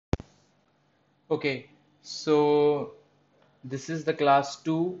Okay, so this is the class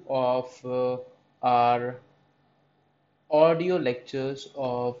 2 of our audio lectures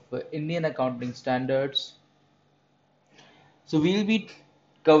of Indian Accounting Standards. So we'll be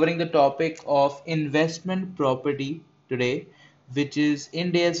covering the topic of investment property today, which is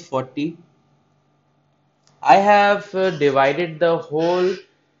Ind AS 40. I have divided the whole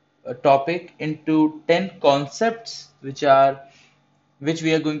topic into 10 concepts which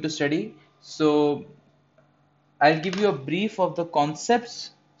we are going to study. So I'll give you a brief of the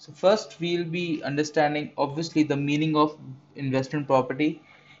concepts. So first we'll be understanding obviously the meaning of investment property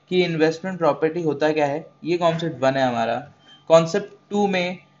कि investment property होता क्या है, ये concept one है हमारा. Concept to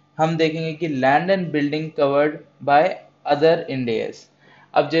में हम देखेंगे कि land and building covered by other Ind AS.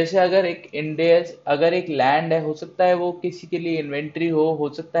 अब जैसे अगर एक इंडेस अगर एक लैंड है, हो सकता है वो किसी के लिए इन्वेंट्री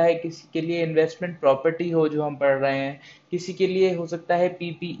हो सकता है किसी के लिए इन्वेस्टमेंट प्रॉपर्टी हो जो हम पढ़ रहे हैं, किसी के लिए हो सकता है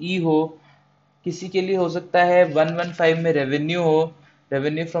पीपीई हो, किसी के लिए हो सकता है 115 में रेवेन्यू हो,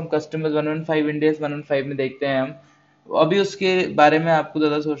 रेवेन्यू फ्रॉम कस्टमर्स 115 इंडेस 115 में देखते हैं हम. अभी उसके बारे में आपको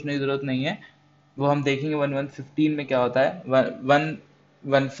ज़्यादा सोचने की ज़रूरत नहीं है, वो हम देखेंगे 1115 में क्या होता है,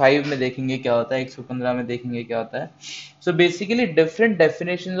 115 में देखेंगे क्या होता है, 115 में देखेंगे क्या होता है. So basically different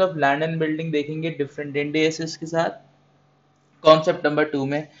definitions of land and building देखेंगे डिफरेंट इंडेसेस के साथ कॉन्सेप्ट नंबर 2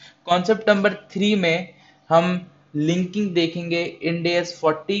 में. कॉन्सेप्ट नंबर 3 में हम लिंकिंग देखेंगे इंड एस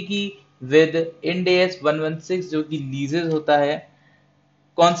 40 की विद इंड एस 116 जो कि लीजेस होता है.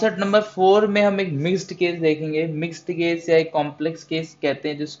 कॉन्सेप्ट नंबर 4 में हम एक मिक्स्ड केस देखेंगे. मिक्स्ड केस या एक कॉम्प्लेक्स केस कहते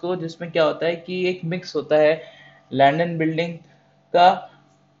हैं जिसको, जिसमें क्या होता है कि एक मिक्स होता है लैंड एंड बिल्डिंग का,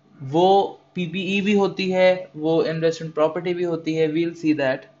 वो पीपीई भी होती है, वो इन्वेस्टमेंट प्रॉपर्टी भी होती है. We'll see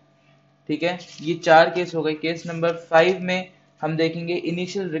that. ठीक है, ये चार केस हो गए. केस नंबर 5 में हम देखेंगे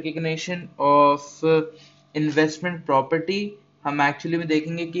initial recognition of investment property. हम एक्चुअली में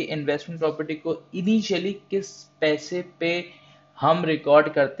देखेंगे कि इन्वेस्टमेंट प्रॉपर्टी को इनिशियली किस पैसे पे हम रिकॉर्ड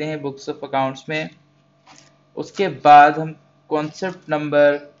करते हैं बुक्स ऑफ अकाउंट्स में. उसके बाद हम कॉन्सेप्ट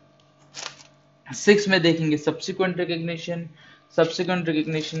नंबर 6 में देखेंगे सब्सिक्वेंट रिकग्निशन. सब्सिक्वेंट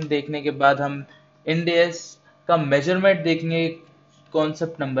रिकग्निशन देखने के बाद हम इंड एस का मेजरमेंट देखेंगे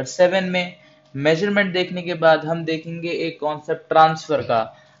कॉन्सेप्ट नंबर 7 में. मेजरमेंट देखने के बाद हम देखेंगे एक कॉन्सेप्ट ट्रांसफर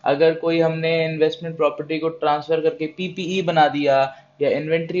का. अगर कोई हमने इन्वेस्टमेंट प्रॉपर्टी को ट्रांसफर करके पीपीई बना दिया या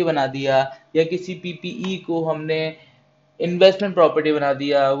इन्वेंट्री बना दिया, या किसी पीपीई को हमने इन्वेस्टमेंट प्रॉपर्टी बना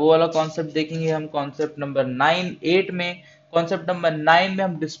दिया, वो वाला कॉन्सेप्ट देखेंगे हम कॉन्सेप्ट नंबर 8 में. कॉन्सेप्ट नंबर 9 में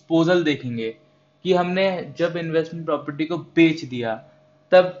हम डिस्पोजल देखेंगे कि हमने जब इन्वेस्टमेंट प्रॉपर्टी को बेच दिया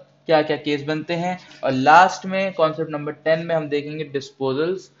तब क्या क्या केस बनते हैं. और लास्ट में कॉन्सेप्ट नंबर 10 में हम देखेंगे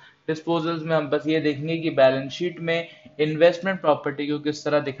डिस्पोजल्स. डिस्पोजल्स में हम बस ये देखेंगे कि बैलेंस शीट में इन्वेस्टमेंट प्रॉपर्टी को किस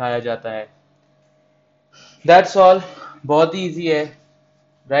तरह दिखाया जाता है. That's all. बहुत ही इजी है,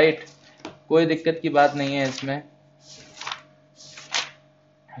 राइट? कोई दिक्कत की बात नहीं है इसमें.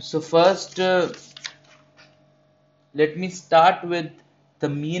 So first, let me start with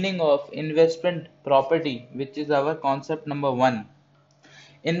the meaning of investment property, which is our concept number 1.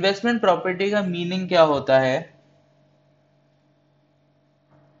 Investment property का meaning क्या होता है?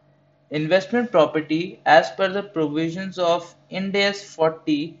 Investment property, as per the provisions of Ind AS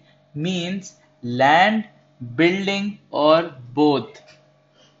 40, means land, building or both.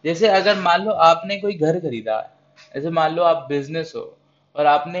 जैसे अगर मान लो आपने कोई घर खरीदा, ऐसे मान लो आप बिजनेस हो और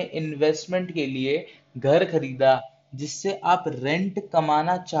आपने इन्वेस्टमेंट के लिए घर खरीदा जिससे आप रेंट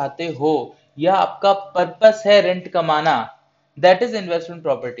कमाना चाहते हो, या आपका पर्पस है रेंट कमाना, दैट इज इन्वेस्टमेंट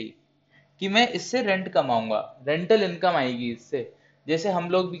प्रॉपर्टी. कि मैं इससे रेंट कमाऊंगा, रेंटल इनकम आएगी इससे. जैसे हम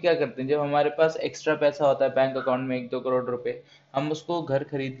लोग भी क्या करते हैं, जब हमारे पास एक्स्ट्रा पैसा होता है बैंक अकाउंट में 1-2 करोड़ रुपए, हम उसको घर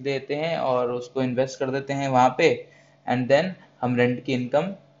खरीद लेते हैं और उसको इन्वेस्ट कर देते हैं वहां पे, एंड देन हम रेंट की इनकम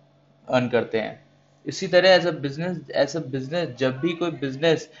अर्न करते हैं. इसी तरह एज अ बिजनेस जब भी कोई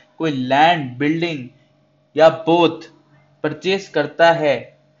बिजनेस कोई लैंड बिल्डिंग या बोथ परचेज करता है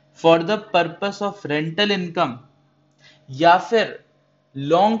for the purpose of rental income या फिर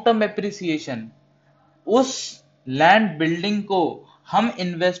लॉन्ग टर्म एप्रिसिएशन, उस लैंड बिल्डिंग को हम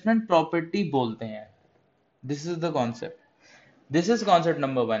इन्वेस्टमेंट प्रॉपर्टी बोलते हैं. This is the concept. This is concept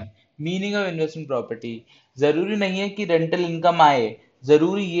number 1, meaning of investment property. जरूरी नहीं है कि रेंटल इनकम आए,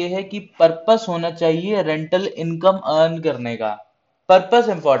 जरूरी ये है कि पर्पस होना चाहिए रेंटल इनकम अर्न करने का. पर्पस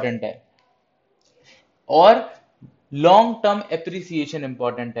इंपॉर्टेंट है और लॉन्ग टर्म एप्रिसिएशन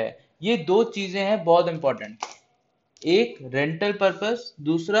इंपॉर्टेंट है. ये दो चीजें हैं बहुत इंपॉर्टेंट. एक रेंटल पर्पस,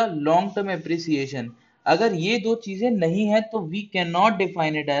 दूसरा लॉन्ग टर्म एप्रिसिएशन. अगर ये दो चीजें नहीं है तो we can not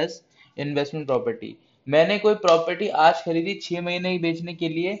define it as investment property. मैंने कोई प्रॉपर्टी आज खरीदी 6 महीने ही बेचने के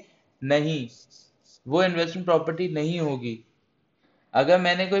लिए, नहीं, वो इन्वेस्टमेंट प्रॉपर्टी नहीं होगी. अगर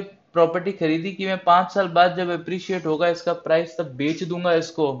मैंने कोई प्रॉपर्टी खरीदी कि मैं 5 साल बाद जब अप्रिशिएट होगा इसका प्राइस तब बेच दूंगा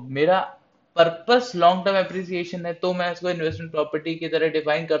इसको। मेरा पर्पस लॉन्ग टर्म अप्रिसिएशन है, तो मैं इसको इन्वेस्टमेंट प्रॉपर्टी की तरह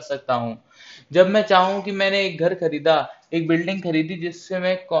डिफाइन कर सकता हूँ। जब मैं चाहूँ कि मैंने एक घर खरीदा, एक बिल्डिंग खरीदी जिससे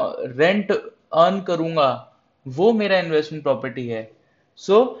मैं रेंट अर्न करूंगा, वो मेरा इन्वेस्टमेंट प्रॉपर्टी है।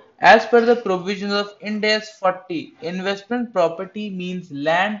 So, as per the provisions of Ind AS 40, investment property means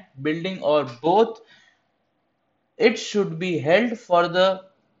land, building, or both. It should be held for the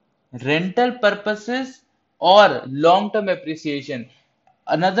rental purposes or long-term appreciation.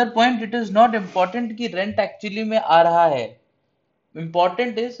 Another point, it is not important कि rent actually में आ रहा है।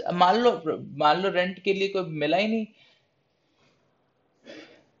 Important is मान लो rent के लिए कोई मिला ही नहीं,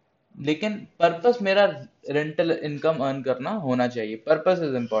 लेकिन पर्पस मेरा रेंटल इनकम अर्न करना होना चाहिए। Purpose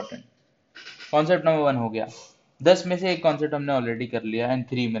is important. Concept number 1 हो गया। 10 में से एक कॉन्सेप्ट हमने ऑलरेडी कर लिया इन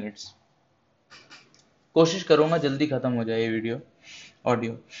 3 मिनट्स। कोशिश करूंगा जल्दी खत्म हो जाए ये video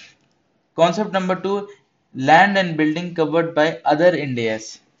audio. Concept number 2, land and building covered by other end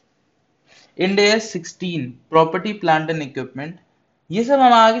S. End AS 16, property plant and equipment. ये सब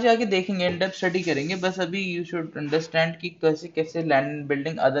हम आगे जाके देखेंगे, इन डेप्थ स्टडी करेंगे। बस अभी यू शुड अंडरस्टैंड कि कैसे कैसे land and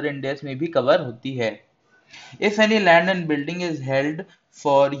building other end S में भी कवर होती है। If any land and building is held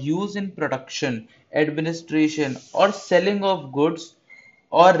for use in production, administration, or selling of goods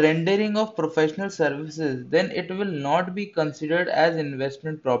or rendering of professional services, then it will not be considered as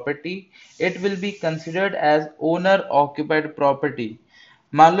investment property. It will be considered as owner occupied property.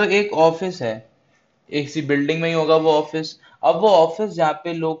 मान लो एक office है, एक सी building में ही होगा वो office. अब वो ऑफिस जहाँ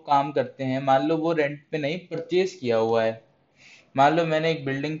पे लोग काम करते हैं, मान लो वो रेंट पे नहीं, परचेज किया हुआ है। मान लो मैंने एक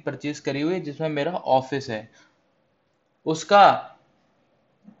बिल्डिंग परचेज करी हुई है जिसमें मेरा ऑफिस है। उसका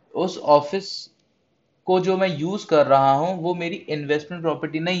उस ऑफिस को जो मैं यूज कर रहा हूँ वो मेरी इन्वेस्टमेंट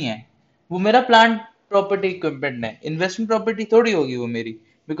प्रॉपर्टी नहीं है, वो मेरा प्लांट प्रॉपर्टी इक्विपमेंट है। इन्वेस्टमेंट प्रॉपर्टी थोड़ी होगी वो मेरी,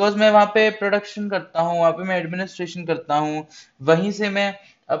 बिकॉज मैं वहां पे प्रोडक्शन करता हूँ, वहां पे मैं एडमिनिस्ट्रेशन करता हूँ, वहीं से मैं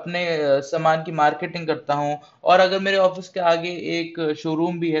अपने सामान की मार्केटिंग करता हूँ। और अगर मेरे ऑफिस के आगे एक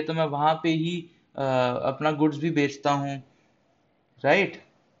शोरूम भी है तो मैं वहां पे ही अपना गुड्स भी बेचता हूँ, राइट।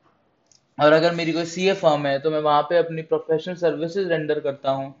 और अगर मेरी कोई सीए फर्म है तो मैं वहां पे अपनी प्रोफेशनल सर्विसेज रेंडर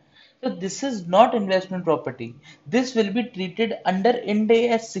करता हूँ। तो this is not investment property. This will be treated under Ind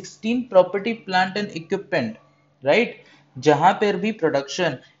AS 16, property plant and equipment, right. जहां पर भी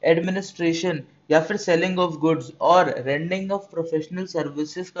प्रोडक्शन, एडमिनिस्ट्रेशन या फिर सेलिंग ऑफ गुड्स और रेंडिंग ऑफ प्रोफेशनल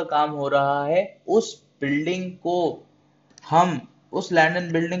सर्विसेज का काम हो रहा है, उस बिल्डिंग को हम उस लैंड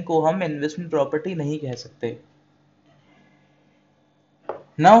एंड बिल्डिंग को हम इन्वेस्टमेंट प्रॉपर्टी नहीं कह सकते।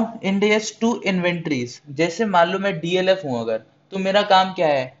 Now end S to inventories. जैसे मान लो मैं डीएलएफ हूं अगर, तो मेरा काम क्या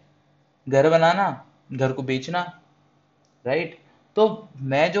है? घर बनाना, घर को बेचना, राइट। तो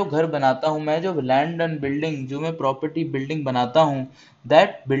मैं जो घर बनाता हूँ, मैं जो लैंड एंड बिल्डिंग, जो मैं प्रॉपर्टी बिल्डिंग बनाता हूँ,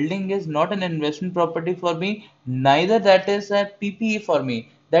 that building is not an investment property for me, neither that is a PPE for me,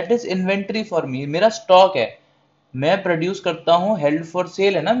 that is inventory for me. मेरा स्टॉक है, मैं प्रोड्यूस करता हूँ, हेल्ड फॉर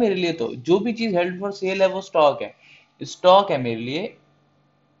सेल है ना मेरे लिए। तो जो भी चीज हेल्ड फॉर सेल है वो स्टॉक है। स्टॉक है मेरे लिए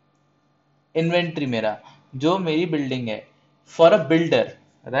इन्वेंट्री मेरा, जो मेरी बिल्डिंग है, for a builder,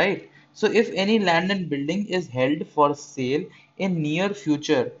 right. So if any land and building is held for cell in near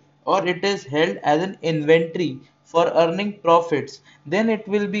future और it is held as an inventory for earning profits, then it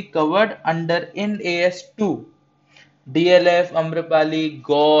will be covered under in S 2। DLF, Amrapali,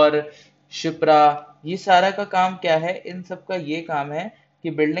 गौर, शिप्रा, ये सारा का काम क्या है? इन सब का ये काम है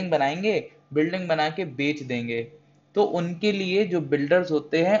कि बिल्डिंग बनाएंगे, बिल्डिंग बना के बेच देंगे। तो उनके लिए, जो बिल्डर्स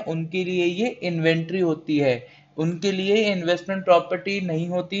होते हैं, उनके लिए ये इन्वेंट्री होती है। उनके लिए इन्वेस्टमेंट प्रॉपर्टी नहीं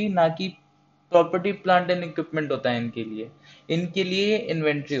होती, ना कि प्रॉपर्टी प्लांट एंड इक्विपमेंट होता है इनके लिए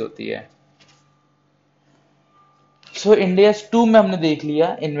इन्वेंट्री होती है। सो इंडियस 2 में हमने देख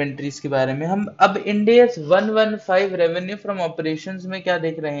लिया इन्वेंट्रीज के बारे में। हम अब इंडियस 115 रेवेन्यू फ्रॉम ऑपरेशंस में क्या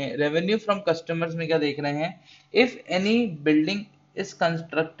देख रहे हैं, रेवेन्यू फ्रॉम कस्टमर्स में क्या देख रहे हैं। If any building is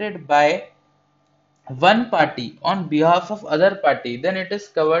constructed by one party on behalf of other party, then it is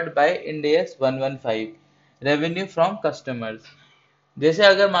covered by Indians 115 revenue from customers. जैसे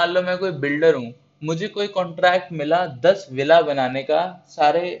अगर मान लो मैं कोई बिल्डर हूँ, मुझे कोई कॉन्ट्रैक्ट मिला 10 विला बनाने का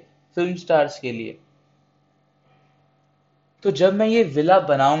सारे फिल्म स्टार्स के लिए। तो जब मैं ये विला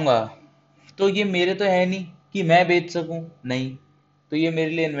बनाऊंगा, तो ये मेरे तो है नहीं कि मैं बेच सकूं, नहीं। तो ये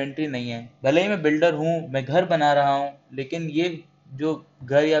मेरे लिए इन्वेंट्री नहीं है। भले ही मैं बिल्डर हूं, मैं घर बना रहा हूं, लेकिन ये जो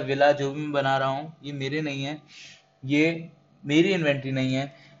घर या विला जो भी मैं बना रहा हूं, ये मेरे नहीं है, ये मेरी इन्वेंट्री नहीं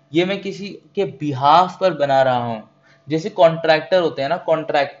है। ये मैं किसी के बिहाफ पर बना रहा हूं। जैसे कॉन्ट्रैक्टर होते हैं ना,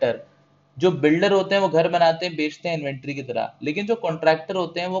 कॉन्ट्रैक्टर, जो बिल्डर होते हैं वो घर बनाते हैं, बेचते हैं इन्वेंट्री की तरह, लेकिन जो कॉन्ट्रैक्टर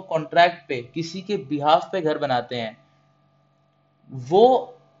होते हैं वो कॉन्ट्रैक्ट पे किसी के बिहाफ पे घर बनाते हैं।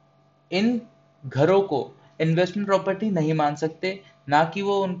 वो इन घरों को इन्वेस्टमेंट प्रॉपर्टी नहीं मान सकते, ना कि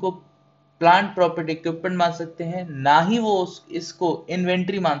वो उनको प्लांट प्रॉपर्टी इक्विपमेंट मान सकते हैं, ना ही वो इसको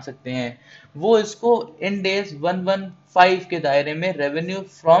इन्वेंट्री मान सकते हैं। वो इसको इन डेज 115 के दायरे में रेवेन्यू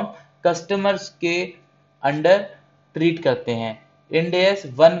फ्रॉम कस्टमर्स के अंडर ट्रीट करते हैं। इन AS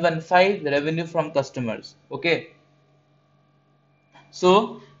 115 revenue from customers. Okay,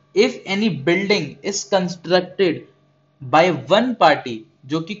 so if any building is constructed by one party,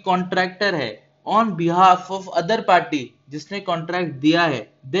 जो कि कॉन्ट्रैक्टर है, on behalf of other party, जिसने कॉन्ट्रैक्ट दिया है,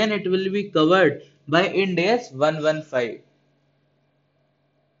 then it will be covered by end S 115।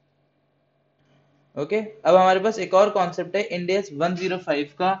 Okay, अब हमारे पास एक और कॉन्सेप्ट है इंड एस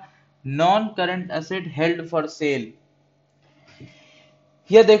 105 का, non current asset held for cell.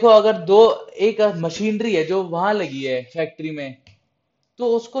 ये देखो, अगर दो एक मशीनरी है जो वहां लगी है फैक्ट्री में, तो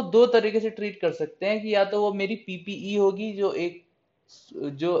उसको दो तरीके से ट्रीट कर सकते हैं कि या तो वो मेरी पीपीई होगी,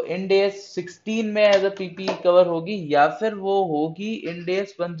 जो इंड एस 16 में एज अ पीपीई कवर होगी, या फिर वो होगी इंड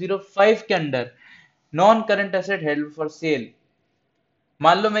एस 105 के under non current asset held for cell.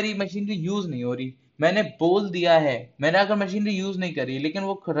 मान लो मेरी मशीनरी यूज नहीं हो रही, मैंने बोल दिया है, मैंने अगर मशीनरी यूज नहीं करी लेकिन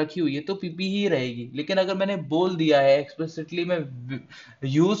वो रखी हुई है तो पीपी ही रहेगी। लेकिन अगर मैंने बोल दिया है एक्सप्लिसिटली, मैं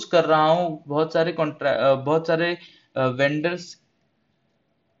यूज कर रहा हूँ, बहुत सारे वेंडर्स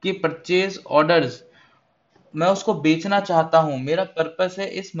के परचेज ऑर्डर्स, मैं उसको बेचना चाहता हूं, मेरा पर्पस है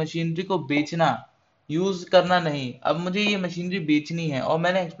इस मशीनरी को बेचना, यूज करना नहीं। अब मुझे ये मशीनरी बेचनी है और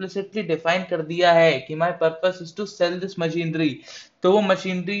मैंने एक्सप्लिसिटली डिफाइन कर दिया है कि my purpose is to cell this machinery, तो वो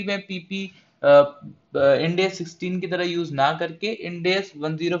मशीनरी में पीपी इंडेस 16 की तरह यूज ना करके इंडेस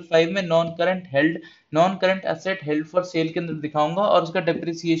 105 में non current asset held for cell के अंदर दिखाऊंगा, और उसका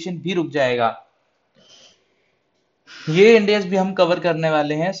डेप्रिसिएशन भी रुक जाएगा। ये इंडेक्स भी हम कवर करने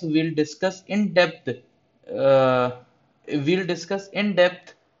वाले हैं, so we'll discuss in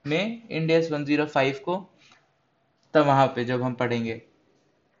depth में इंडेक्स 105 को, तब वहां पे जब हम पढ़ेंगे।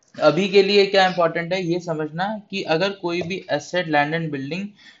 अभी के लिए क्या इंपॉर्टेंट है ये समझना कि अगर कोई भी एसेट, लैंड एंड बिल्डिंग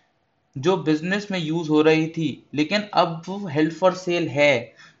जो बिजनेस में यूज हो रही थी लेकिन अब वो हेल्ड फॉर सेल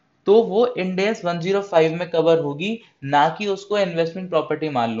है, तो वो इंडेक्स 105 में कवर होगी, ना कि उसको इन्वेस्टमेंट प्रॉपर्टी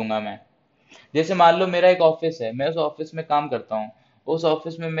मान लूंगा मैं। जैसे मान लो मेरा एक ऑफिस है, मैं उस ऑफिस में काम करता हूँ, उस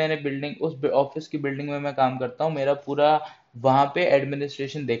ऑफिस में मैंने बिल्डिंग उस ऑफिस की बिल्डिंग में मैं काम करता हूँ, मेरा पूरा वहां पे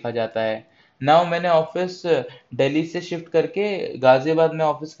एडमिनिस्ट्रेशन देखा जाता है। नाउ मैंने ऑफिस दिल्ली से शिफ्ट करके गाजियाबाद में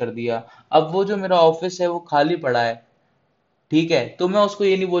ऑफिस कर दिया। अब वो जो मेरा ऑफिस है वो खाली पड़ा है, ठीक है, तो मैं उसको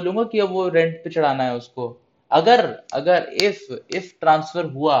ये नहीं बोलूंगा कि अब वो रेंट पे चढ़ाना है उसको। अगर अगर इफ ट्रांसफर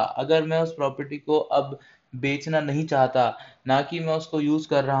हुआ, अगर मैं उस प्रॉपर्टी को अब बेचना नहीं चाहता, ना कि मैं उसको यूज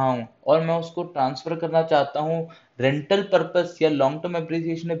कर रहा हूँ, और मैं उसको ट्रांसफर करना चाहता हूँ रेंटल पर्पस या लॉन्ग टर्म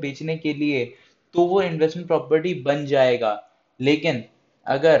एप्रिसिएशन में बेचने के लिए, तो वो इन्वेस्टमेंट प्रॉपर्टी बन जाएगा। लेकिन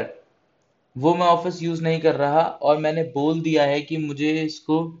अगर वो मैं ऑफिस यूज नहीं कर रहा और मैंने बोल दिया है कि मुझे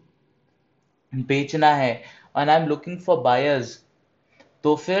इसको बेचना है और I am looking for buyers,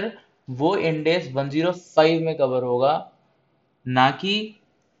 तो फिर वो इंडेक्स 105 में कवर होगा, ना कि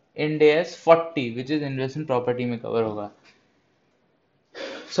index 40 which is investment property में कवर होगा।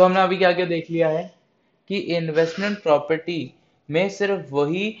 सो हमने अभी क्या क्या देख लिया है कि इन्वेस्टमेंट प्रॉपर्टी में सिर्फ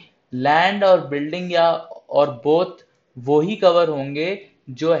वही लैंड और बिल्डिंग या और बोथ वही कवर होंगे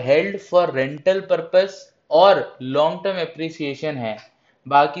जो हेल्ड फॉर रेंटल पर्पस और लॉन्ग टर्म एप्रिसिएशन है,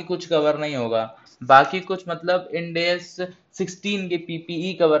 बाकी कुछ कवर नहीं होगा। बाकी कुछ मतलब इंडेस 16 के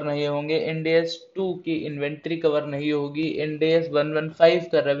पीपीई कवर नहीं होंगे, इंडेस 2 की इन्वेंट्री कवर नहीं होगी, इंडेस 115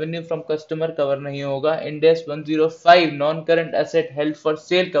 का रेवेन्यू फ्रॉम कस्टमर कवर नहीं होगा, Ind AS 105 non current asset held for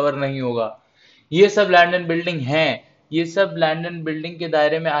sale cover नहीं होगा। ये सब लैंड एंड बिल्डिंग हैं, ये सब लैंड एंड बिल्डिंग के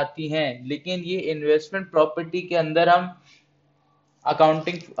दायरे में आती हैं, लेकिन ये इन्वेस्टमेंट प्रॉपर्टी के अंदर हम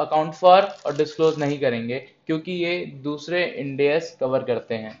अकाउंट फॉर और डिस्क्लोज नहीं करेंगे, क्योंकि ये दूसरे इंडेस कवर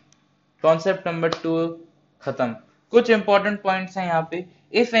करते हैं। कॉन्सेप्ट नंबर 2 खत्म। कुछ इंपॉर्टेंट पॉइंट्स हैं यहाँ पे।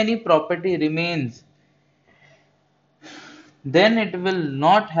 If any property remains, then it will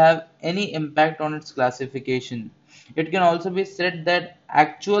not have any impact on its classification. It can also be said that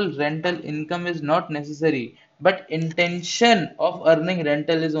actual rental income is not necessary, but intention of earning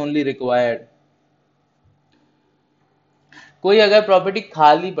rental is only required. कोई अगर property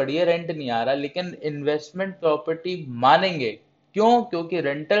खाली पड़ी है, rent नहीं आ रहा, लेकिन investment property मानेंगे, क्यों? क्योंकि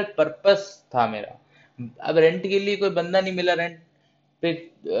रेंटल पर्पस था मेरा। अब रेंट के लिए कोई बंदा नहीं मिला रेंट पे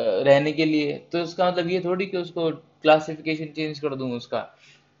रहने के लिए, तो उसका मतलब ये थोड़ी कि उसको क्लासिफिकेशन चेंज कर दूं, उसका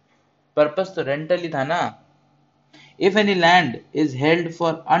पर्पस तो रेंटल ही था ना। If any land is held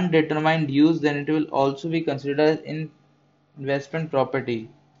for undetermined use, then it will also be considered as investment property.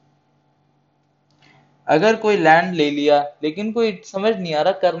 अगर कोई लैंड ले लिया लेकिन कोई समझ नहीं आ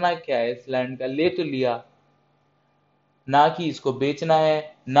रहा करना क्या है इस लैंड का, ले तो लिया, ना कि इसको बेचना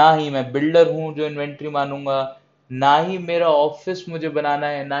है, ना ही मैं बिल्डर हूं जो इन्वेंट्री मानूंगा, ना ही मेरा ऑफिस मुझे बनाना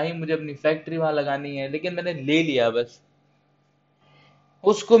है, ना ही मुझे अपनी फैक्ट्री वहां लगानी है, लेकिन मैंने ले लिया बस,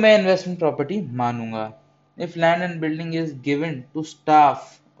 उसको मैं इन्वेस्टमेंट प्रॉपर्टी मानूंगा। If land and building is given to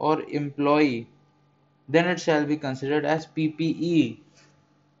staff और employ then it shall be considered as PPE.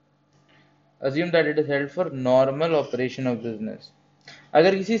 Assume that it is held for normal operation of business.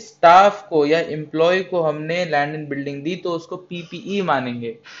 अगर किसी स्टाफ को या एम्प्लॉय को हमने लैंड एंड बिल्डिंग दी तो उसको PPE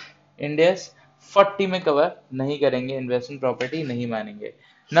मानेंगे, इंडेस 40 में कवर नहीं करेंगे, इन्वेस्टमेंट प्रॉपर्टी नहीं मानेंगे।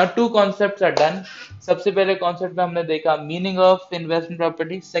 Now to concepts are done. सबसे पहले कॉन्सेप्ट में हमने देखा meaning of investment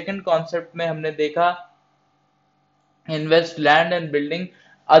property, second concept में हमने देखा invest land and building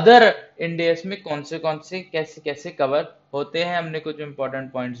other इंडेस में कौन से कैसे कैसे कवर होते हैं, हमने कुछ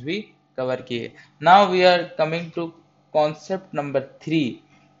इंपॉर्टेंट पॉइंट्स भी कवर किए। Now we are coming to concept number 3,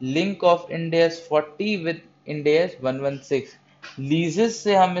 link of Ind AS 40 with इंडेस 116। लीजेस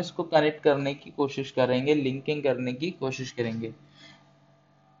से हम इसको कनेक्ट करने की कोशिश करेंगे, लिंकिंग करने की कोशिश करेंगे।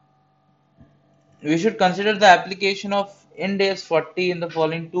 We should consider the application of Ind AS 40 in the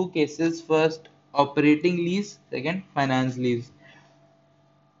following two cases. First, operating lease. Second, finance lease.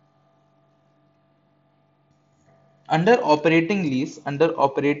 Under operating lease,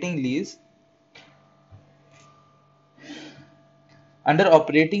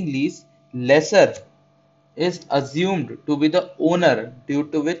 lessor is assumed to be the owner, due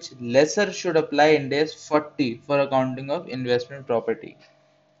to which lessor should apply Ind AS 40 for accounting of investment property.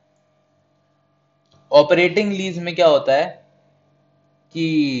 Operating lease में क्या होता है कि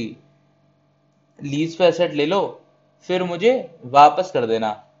lease पे asset ले लो, फिर मुझे वापस कर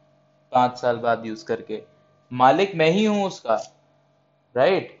देना 5 साल बाद यूज करके, मालिक मैं ही हूं उसका,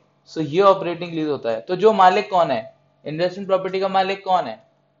 राइट। सो ये ऑपरेटिंग लीज होता है। तो जो मालिक कौन है, इन्वेस्टमेंट प्रॉपर्टी का मालिक कौन है,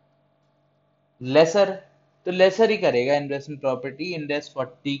 लेसर। तो लेसर ही करेगा इन्वेस्टमेंट प्रॉपर्टी इंड एस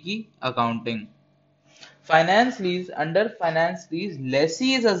 40 की accounting. Finance lease, under finance lease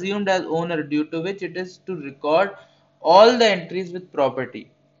lessee is assumed as owner, due to which it is to record all the entries with property.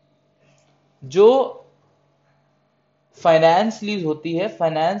 जो finance lease होती है,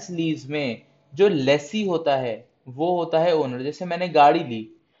 finance lease में जो लेसी होता है वो होता है ओनर। जैसे मैंने गाड़ी ली,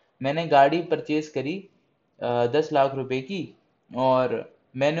 मैंने गाड़ी परचेज करी 10 लाख रुपए की, और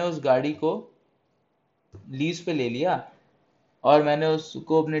मैंने उस गाड़ी को लीज पे ले लिया, और मैंने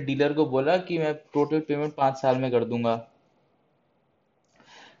उसको अपने डीलर को बोला कि मैं टोटल पेमेंट 5 साल में कर दूंगा।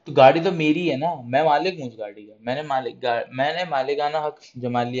 तो गाड़ी तो मेरी है ना, मैं मालिक हूँ उस गाड़ी का, मैंने मालिकाना हक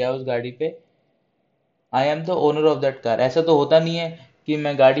जमा लिया है उस गाड़ी पे। I am the owner of that car. ऐसा तो होता नहीं है कि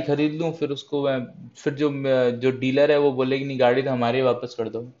मैं गाड़ी खरीद लूं फिर उसको फिर जो डीलर है वो बोले कि नहीं गाड़ी तो हमारी वापस कर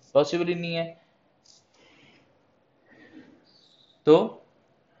दो, पॉसिबल ही नहीं है। तो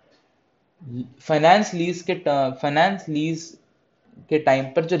फाइनेंस लीज के टाइम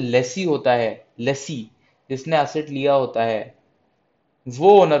पर जो लेसी होता है, लेसी जिसने एसेट लिया होता है, वो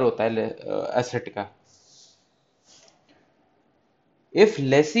ओनर होता है एसेट का। If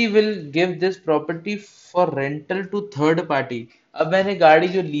lessee will give this property for rental to third party. अब मैंने गाड़ी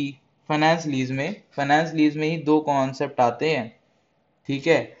जो ली फाइनेंस लीज में ही दो कॉन्सेप्ट आते हैं, ठीक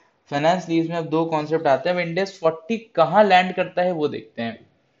है। फाइनेंस लीज में अब दो कॉन्सेप्ट आते हैं। अब इंड एस 40 कहाँ लैंड करता है वो देखते हैं।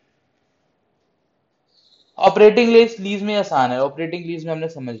 ऑपरेटिंग लीज में आसान है, ऑपरेटिंग लीज में हमने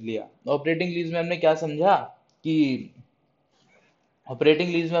समझ लिया। ऑपरेटिंग लीज में हमने क्या समझा कि ऑपरेटिंग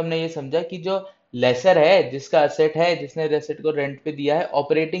लीज में हमने ये समझा कि जो लेसर है, जिसका एसेट है, जिसने एसेट को रेंट पे दिया है,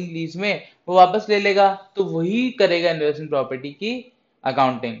 ऑपरेटिंग लीज में वो वापस ले लेगा, तो वही करेगा इन्वेस्टमेंट प्रॉपर्टी की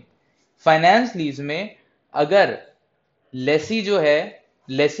अकाउंटिंग। फाइनेंस लीज में अगर लेसी जो है,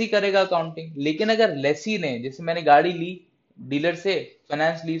 लेसी करेगा अकाउंटिंग, लेकिन अगर लेसी ने, जैसे मैंने गाड़ी ली डीलर से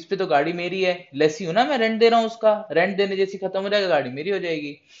फाइनेंस लीज पे, तो गाड़ी मेरी है, लेसी हूं ना, मैं रेंट दे रहा हूं उसका, रेंट देने जैसी खत्म हो जाएगा गाड़ी मेरी हो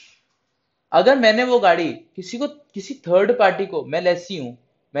जाएगी। अगर मैंने वो गाड़ी किसी थर्ड पार्टी को, मैं लेसी हूं,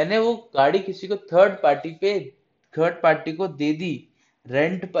 मैंने वो गाड़ी किसी को थर्ड पार्टी को दे दी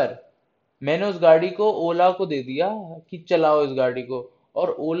रेंट पर, मैंने उस गाड़ी को ओला को दे दिया कि चलाओ इस गाड़ी को,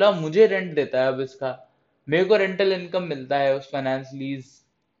 और ओला मुझे रेंट देता है, अब इसका मेरे को रेंटल इनकम मिलता है उस फाइनेंस लीज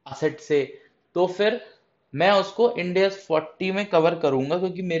असेट से, तो फिर मैं उसको इंड एस 40 में कवर करूंगा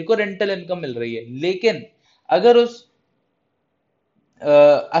क्योंकि मेरे को रेंटल इनकम मिल रही है। लेकिन अगर उस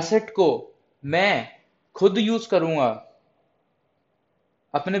असेट को मैं खुद यूज करूंगा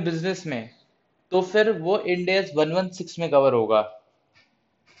अपने बिजनेस में, तो फिर वो इंड एस 116 में कवर होगा।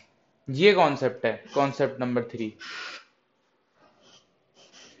 ये कॉन्सेप्ट है, कॉन्सेप्ट नंबर 3।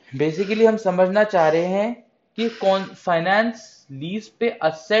 बेसिकली हम समझना चाह रहे हैं कि कौन फाइनेंस लीज पे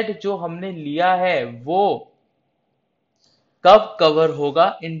असेट जो हमने लिया है वो कब कवर होगा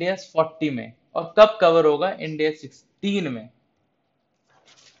इंडेस 40 में और कब कवर होगा इंडेस 16 में।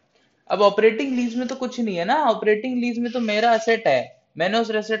 अब ऑपरेटिंग लीज में तो कुछ नहीं है ना, ऑपरेटिंग लीज में तो मेरा असेट है, मैंने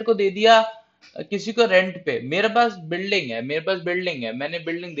उस एसेट को दे दिया किसी को रेंट पे। मेरे पास बिल्डिंग है, मेरे पास बिल्डिंग है, मैंने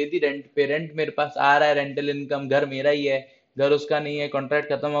बिल्डिंग दे दी रेंट पे, रेंट मेरे पास आ रहा है, रेंटल इनकम, घर मेरा ही है, घर उसका नहीं है,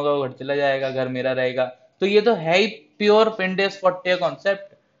 कॉन्ट्रैक्ट खत्म होगा वो घर चला जाएगा, घर मेरा रहेगा। तो ये तो है ही प्योर इंडेस 40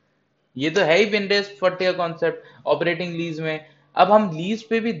 कॉन्सेप्ट, ये तो है ही विंडोज 40 का कॉन्सेप्ट ऑपरेटिंग लीज में। अब हम लीज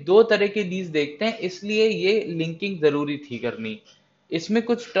पे भी दो तरह के लीज देखते हैं, इसलिए ये लिंकिंग जरूरी थी करनी। इसमें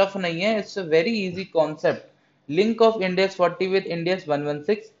कुछ टफ नहीं है, it's a very easy concept. Link of index 40 with index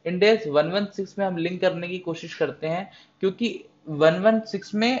 116। Index 116 में हम लिंक करने की कोशिश करते हैं क्योंकि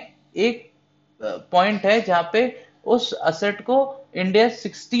 116 में एक पॉइंट है जहां पे उस असेट को इंडिया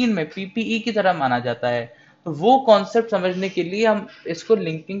 16 में पीपीई की तरह माना जाता है। तो वो कॉन्सेप्ट समझने के लिए हम इसको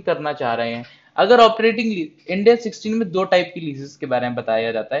लिंकिंग करना चाह रहे हैं। अगर ऑपरेटिंग लीज इंडिया 16 में दो टाइप की लीजेस के बारे में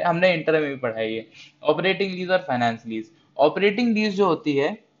बताया जाता है, हमने इंटर में भी पढ़ा है ये, ऑपरेटिंग लीज और फाइनेंस लीज। ऑपरेटिंग लीज जो होती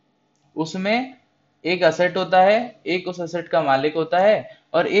है उसमें एक असेट होता है, एक उस असेट का मालिक होता है,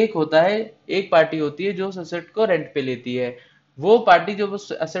 और एक होता है, एक पार्टी होती है जो उस असेट को रेंट पे लेती है। वो पार्टी जो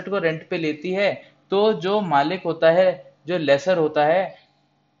उस असेट को रेंट पे लेती है, तो जो मालिक होता है, जो लेसर होता है,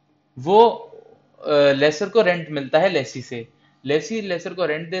 वो लेसर को रेंट मिलता है लेसी से, लेसी लेसर को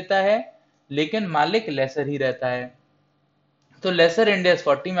रेंट देता है, लेकिन मालिक लेसर ही रहता है। तो लेसर इंडेक्स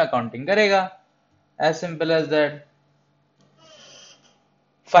 40 में अकाउंटिंग करेगा, as simple as that.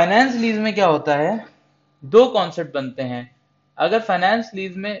 Finance lease में क्या होता है, दो कॉन्सेप्ट बनते हैं। अगर फाइनेंस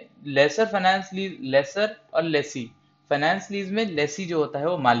लीज में लेसर फाइनेंस लीज, लेसर और लेसी। फाइनेंस लीज में लेसी जो होता है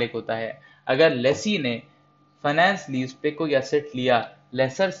वो मालिक होता है। अगर लेसी ने फाइनेंस लीज पे कोई एसेट लिया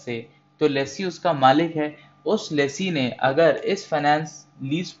लेसर से, तो लेसी उसका मालिक है। उस लेसी ने अगर इस फाइनेंस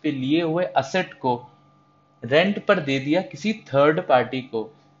लीज पे लिए हुए असेट को रेंट पर दे दिया किसी थर्ड पार्टी को,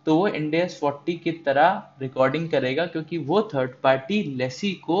 तो वो इंडेस 40 की तरह रिकॉर्डिंग करेगा क्योंकि वो थर्ड पार्टी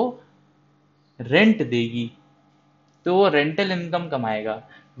लेसी को रेंट देगी, तो वो रेंटल इनकम कमाएगा।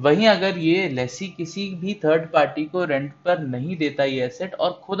 वहीं अगर ये लेसी किसी भी थर्ड पार्टी को रेंट पर नहीं देता ये एसेट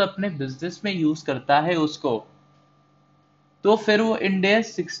और खुद अपने बिजनेस में यूज करता है उसको, तो फिर वो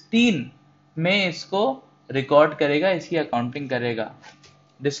इंडेस 16 में इसको रिकॉर्ड करेगा, इसकी अकाउंटिंग करेगा,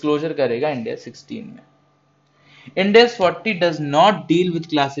 डिस्क्लोजर करेगा इंडेस 16 में। Index 40 does not deal with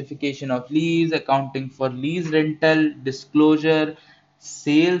classification of lease, accounting for lease rental, disclosure,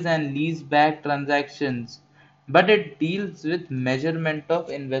 sales and lease back transactions, but it deals with measurement of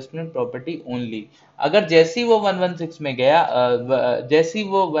investment property only. अगर जैसी वो 116 में गया, जैसी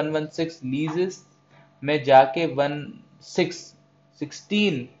वो 116 लीजेस में जाके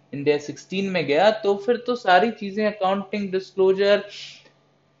 16 इंडिया 16 में गया, तो फिर तो सारी चीजें अकाउंटिंग, डिस्क्लोजर,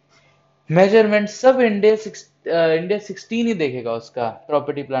 मेजरमेंट सब इंडिया 16 ही देखेगा उसका।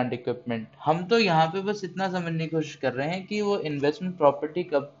 प्रॉपर्टी प्लांट इक्विपमेंट, हम तो यहाँ पे बस इतना समझने की कोशिश कर रहे हैं कि वो इन्वेस्टमेंट प्रॉपर्टी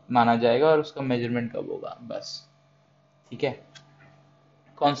कब माना जाएगा और उसका मेजरमेंट कब होगा, बस। ठीक है,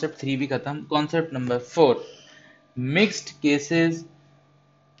 कॉन्सेप्ट 3 भी खत्म। Concept number 4, mixed cases,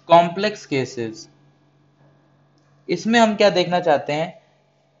 complex cases. इसमें हम क्या देखना चाहते हैं,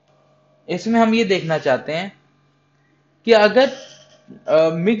 इसमें हम ये देखना चाहते हैं कि अगर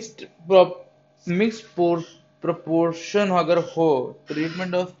मिक्स्ड मिक्स्ड प्रोपोर्शन अगर हो,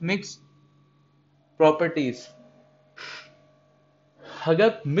 ट्रीटमेंट ऑफ मिक्स्ड प्रॉपर्टीज,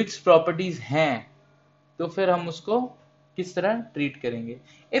 अगर मिक्स्ड प्रॉपर्टीज हैं तो फिर हम उसको किस तरह ट्रीट करेंगे।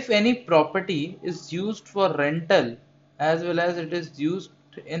 If any property is used for rental as well as it is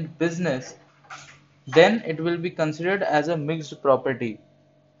used in business, then it will be considered as a mixed property.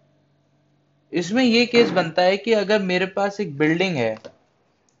 इसमें ये केस बनता है कि अगर मेरे पास एक बिल्डिंग है,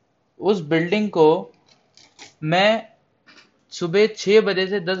 उस बिल्डिंग को मैं सुबह 6 बजे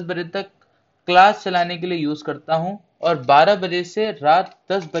से 10 बजे तक क्लास चलाने के लिए यूज करता हूं, और 12 बजे से रात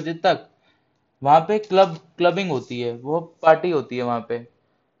 10 बजे तक वहां पे क्लबिंग होती है, वो पार्टी होती है वहां पे।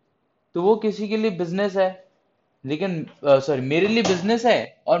 तो वो किसी के लिए बिजनेस है, लेकिन सॉरी मेरे लिए बिजनेस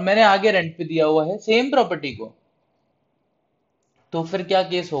है, और मैंने आगे रेंट पे दिया हुआ है सेम प्रॉपर्टी को। तो फिर क्या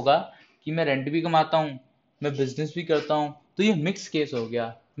केस होगा कि मैं रेंट भी कमाता हूँ, मैं बिजनेस भी करता हूँ, तो ये मिक्स केस हो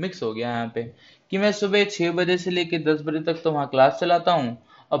गया। मिक्स हो गया यहाँ पे कि मैं सुबह 6 बजे से लेके 10 बजे तक तो वहाँ क्लास चलाता हूँ,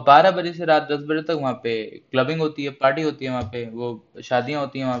 और 12 बजे से रात 10 बजे तक वहाँ पे क्लबिंग होती है, पार्टी होती है, वहाँ पे वो शादियां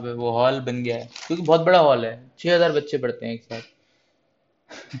होती हैं, वहाँ पे वो हॉल बन गया है क्योंकि बहुत बड़ा हॉल है, 6,000 बच्चे पढ़ते हैं एक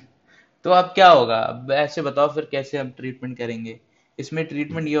साथ। तो अब क्या होगा, अब ऐसे बताओ फिर कैसे हम ट्रीटमेंट करेंगे। इसमें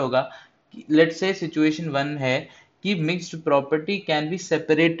ट्रीटमेंट ये होगा कि लेट्स से सिचुएशन 1 है कि mixed property can be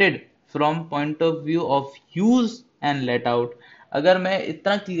separated from point of view of use and let out. अगर मैं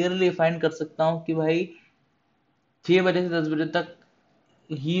इतना क्लियरली डिफाइन कर सकता हूँ कि भाई 6 बजे से 10 बजे तक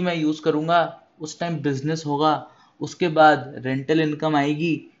ही मैं यूज करूंगा, उस टाइम बिजनेस होगा, उसके बाद रेंटल इनकम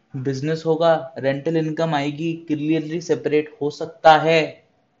आएगी, बिजनेस होगा, रेंटल इनकम आएगी, क्लियरली सेपरेट हो सकता है,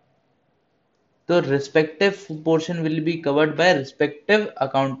 तो respective portion will be covered by respective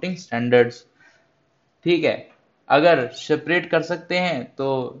accounting standards. ठीक है, अगर सेपरेट कर सकते हैं तो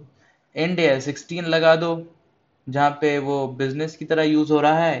इंड AS 16 लगा दो जहाँ पे वो बिजनेस की तरह यूज हो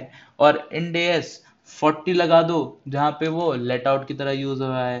रहा है, और इंड AS 40 लगा दो जहाँ पे वो लेट आउट की तरह यूज हो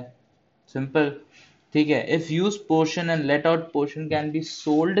रहा है। सिंपल। ठीक है, if use portion and let out portion can be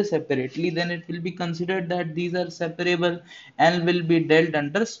sold separately, then it will be considered that these are separable and will be dealt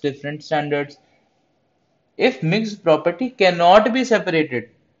under different standards. If mixed property cannot be separated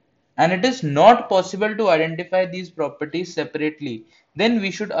and it is not possible to identify these properties separately, then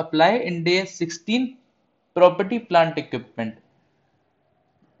we should apply Ind AS 16 property plant equipment.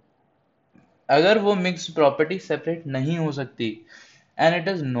 अगर वो mixed property separate नहीं हो सकती and it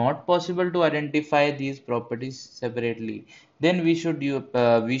is not possible to identify these properties separately, then we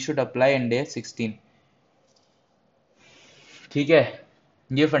should apply Ind AS 16. ठीक है,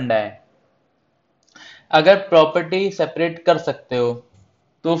 ये फंडा है। अगर प्रॉपर्टी सेपरेट कर सकते हो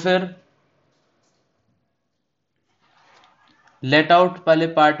तो फिर लेट आउट वाले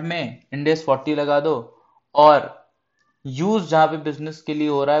पार्ट में Ind AS 40 लगा दो, और यूज जहां पे बिजनेस के लिए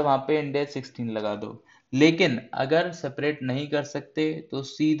हो रहा है वहां पे Ind AS 16 लगा दो। लेकिन अगर सेपरेट नहीं कर सकते तो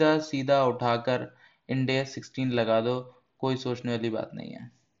सीधा सीधा उठाकर Ind AS 16 लगा दो, कोई सोचने वाली बात नहीं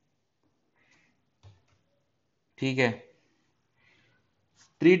है। ठीक है,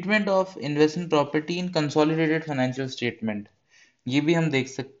 treatment of investment property in consolidated financial statement, ये भी हम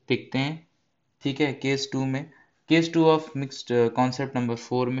देखते हैं। ठीक है, केस 2 में, case 2 of mixed concept number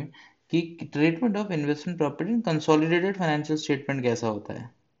 4 में, कि treatment of investment property in consolidated financial statement कैसा होता है।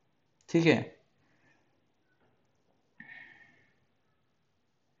 ठीक है,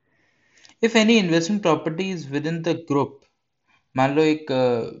 if any investment property is within the group, मान लो एक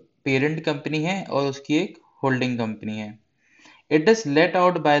पेरेंट कंपनी है और उसकी एक होल्डिंग कंपनी है, it is let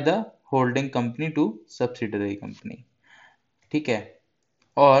out by the holding company to subsidiary company. ठीक है,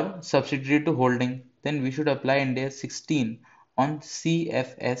 or subsidiary to holding, then we should apply Ind AS 16 on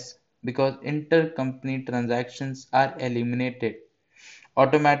CFS, because intercompany transactions are eliminated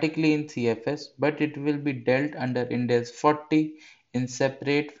automatically in CFS, but it will be dealt under Ind AS 40 in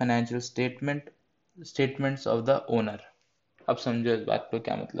separate financial statements of the owner. अब समझो इस बात को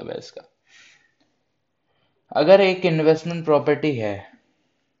क्या मतलब है इसका। अगर एक इन्वेस्टमेंट प्रॉपर्टी है,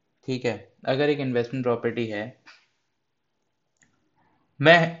 ठीक है, अगर एक इन्वेस्टमेंट प्रॉपर्टी है,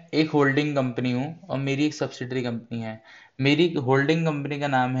 मैं एक होल्डिंग कंपनी हूँ और मेरी एक सब्सिडरी कंपनी है। मेरी होल्डिंग कंपनी का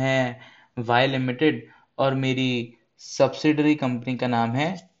नाम है वाई लिमिटेड और मेरी सब्सिडरी कंपनी का नाम है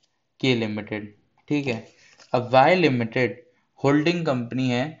के लिमिटेड। ठीक है, अब वाई लिमिटेड होल्डिंग कंपनी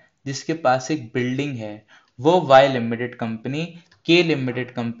है जिसके पास एक बिल्डिंग है, वो वाई लिमिटेड कंपनी के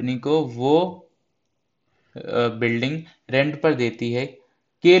लिमिटेड कंपनी को वो बिल्डिंग रेंट पर देती है।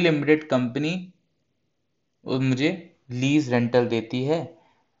 के लिमिटेड कंपनी मुझे लीज रेंटल देती है,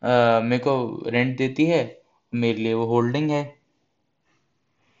 मेरे को रेंट देती है, मेरे लिए वो होल्डिंग है।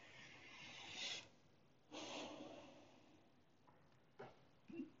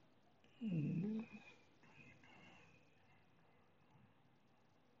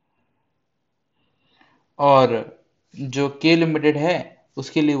 और जो के लिमिटेड है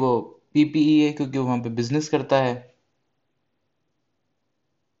उसके लिए वो पीपीई है क्योंकि वो वहां पे बिजनेस करता है।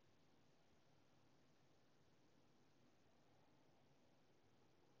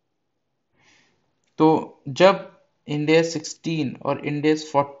 तो जब इंडिया 16 और इंडिया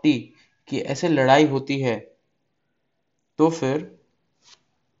 40 की ऐसे लड़ाई होती है तो फिर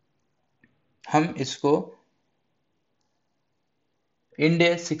हम इसको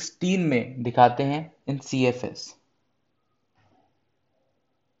इंडिया 16 में दिखाते हैं इन सीएफएस।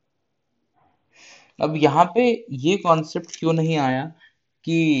 अब यहाँ पे ये कॉन्सेप्ट क्यों नहीं आया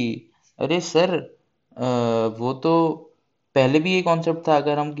कि अरे सर, वो तो पहले भी ये कॉन्सेप्ट था।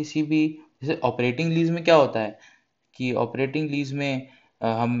 अगर हम किसी भी, जैसे ऑपरेटिंग लीज में क्या होता है कि ऑपरेटिंग लीज में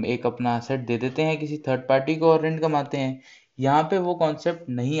हम एक अपना असेट दे देते हैं किसी थर्ड पार्टी को और रेंट कमाते हैं। यहाँ पे वो कॉन्सेप्ट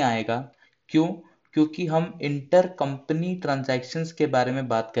नहीं आएगा। क्यों? क्योंकि हम इंटर कंपनी ट्रांजैक्शंस के बारे में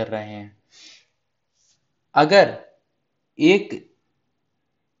बात कर रहे हैं। अगर एक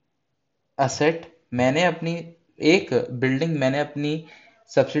असेट मैंने अपनी, एक बिल्डिंग मैंने अपनी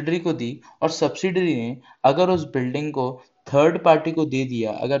सब्सिडरी को दी और सब्सिडरी ने अगर उस बिल्डिंग को थर्ड पार्टी को दे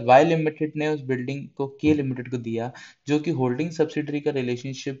दिया, अगर वाई लिमिटेड ने उस बिल्डिंग को के लिमिटेड को दिया जो कि होल्डिंग सब्सिडरी का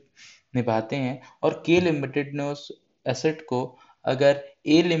रिलेशनशिप निभाते हैं, और के लिमिटेड ने उस एसेट को अगर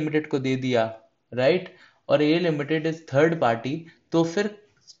ए लिमिटेड को दे दिया, राइट, और ए लिमिटेड इज थर्ड पार्टी, तो फिर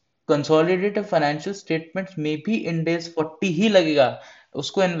कंसोलिडेटेड फाइनेंशियल स्टेटमेंट्स में भी इंड एस 40 ही लगेगा,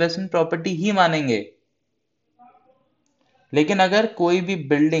 उसको इन्वेस्टमेंट प्रॉपर्टी ही मानेंगे। लेकिन अगर कोई भी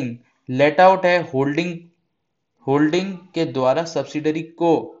बिल्डिंग लेट आउट है होल्डिंग होल्डिंग के द्वारा सब्सिडरी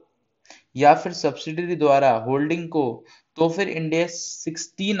को, या फिर सब्सिडरी द्वारा होल्डिंग को, तो फिर इंडिया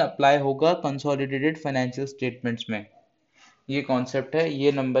 16 अप्लाई होगा कंसोलिडेटेड फाइनेंशियल स्टेटमेंट्स में। ये कॉन्सेप्ट है,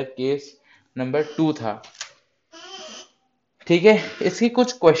 ये नंबर केस नंबर 2 था। ठीक है, इसके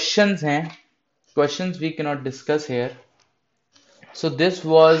कुछ क्वेश्चंस हैं, questions we can not discuss hair. So this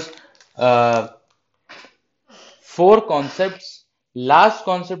was 4 concepts. Last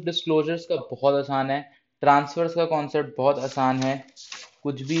concept disclosures का बहुत आसान है, ट्रांसफर्स का कॉन्सेप्ट बहुत आसान है,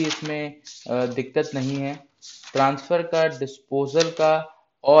 कुछ भी इसमें दिक्कत नहीं है। ट्रांसफर का, डिस्पोजल का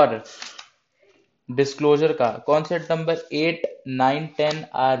और डिस्क्लोजर का concept number 8, 9, 10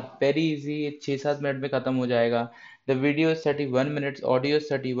 are very easy, 6-7 minute में खत्म हो जाएगा। The video is 31 minutes, audio is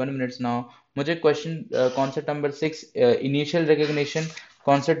 31 minutes now. मुझे question concept number 6 initial recognition,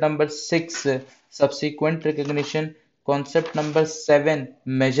 concept number 6 subsequent recognition, concept number 7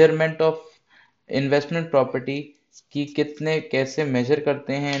 measurement of investment property, कि कितने कैसे मेजर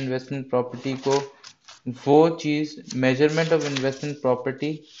करते हैं इन्वेस्टमेंट प्रॉपर्टी को, वो चीज मेजरमेंट ऑफ इन्वेस्टमेंट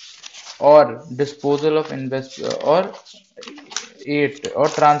प्रॉपर्टी, और डिस्पोजल ऑफ इन्वेस्ट, और 8 और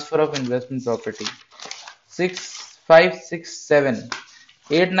ट्रांसफर ऑफ इन्वेस्टमेंट प्रॉपर्टी। 6, 5, 6, 7,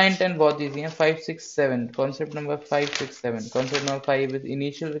 8, 9, 10 बहुत इजी है। 5, 6, 7 concept number 5, 6, 7। Concept number 5 is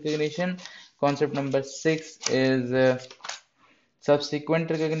initial recognition, concept number 6 is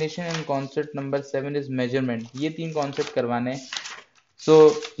subsequent recognition, and concept number 7 is measurement। ये 3 concept करवाने हैं। So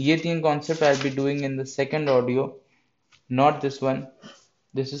ये 3 concept I'll be doing in the second audio, not this one।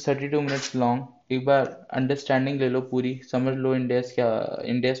 This is 32 minutes long. एक बार understanding ले लो पूरी, समझ लो index क्या,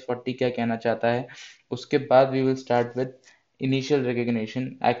 index 40 क्या कहना चाहता है। उसके बाद we will start with initial recognition.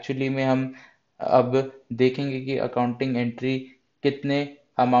 Actually में हम अब देखेंगे कि अकाउंटिंग एंट्री कितने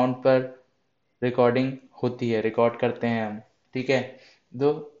अमाउंट पर रिकॉर्डिंग होती है, रिकॉर्ड करते हैं हम। ठीक है,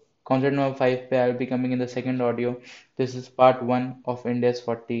 दो कॉन्सेप्ट नंबर 5 पे I will be coming in the second audio. This is part 1 of index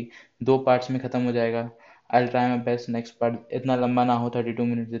 40। 2 parts में खत्म हो जाएगा। I try my best next part इतना लंबा ना हो, 32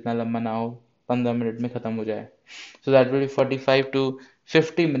 मिनट जितना लंबा ना हो, 15 मिनट में खत्म हो जाए। So that will be 45 to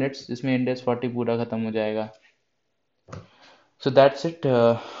 50 minutes, जिसमें इंडेक्स 40 पूरा खत्म हो जाएगा। So that's it.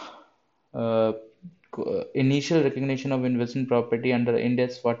 Initial recognition of investment property under Ind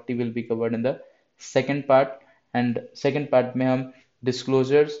AS 40 will be covered in the second part, and second part में हम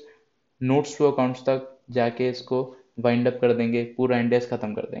disclosures, notes to accounts तक जाके इसको वाइंड अप कर देंगे, पूरा Ind AS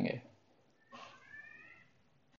खत्म कर देंगे।